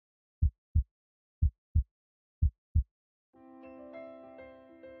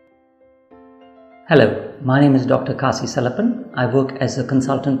Hello, my name is Dr. Sellappan. I work as a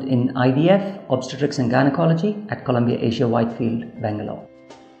consultant in IVF, obstetrics and gynecology at Columbia Asia Whitefield, Bangalore.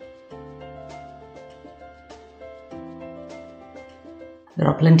 There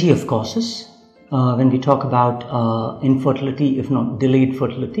are plenty of causes. When we talk about infertility, if not delayed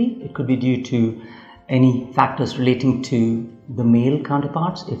fertility, it could be due to any factors relating to the male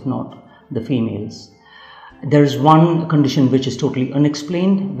counterparts, if not the females. There is one condition which is totally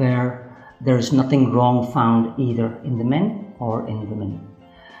unexplained, where there is nothing wrong found either in the men or in women.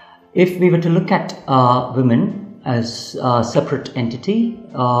 If we were to look at women as a separate entity,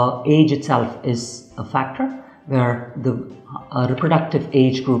 age itself is a factor, where the reproductive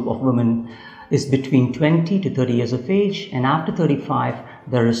age group of women is between 20 to 30 years of age, and after 35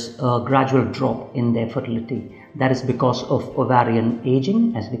 there is a gradual drop in their fertility. That is because of ovarian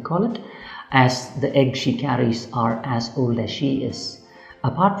aging, as we call it, as the egg she carries are as old as she is.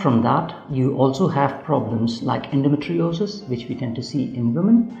 Apart from that, you also have problems like endometriosis, which we tend to see in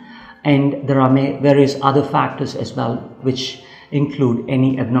women, and there are various other factors as well, which include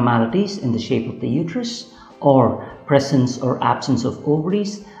any abnormalities in the shape of the uterus or presence or absence of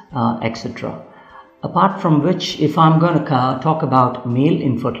ovaries, etc. Apart from which, if I'm going to talk about male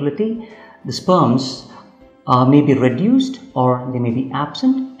infertility, the sperms may be reduced or they may be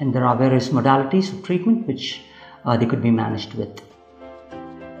absent, and there are various modalities of treatment which they could be managed with.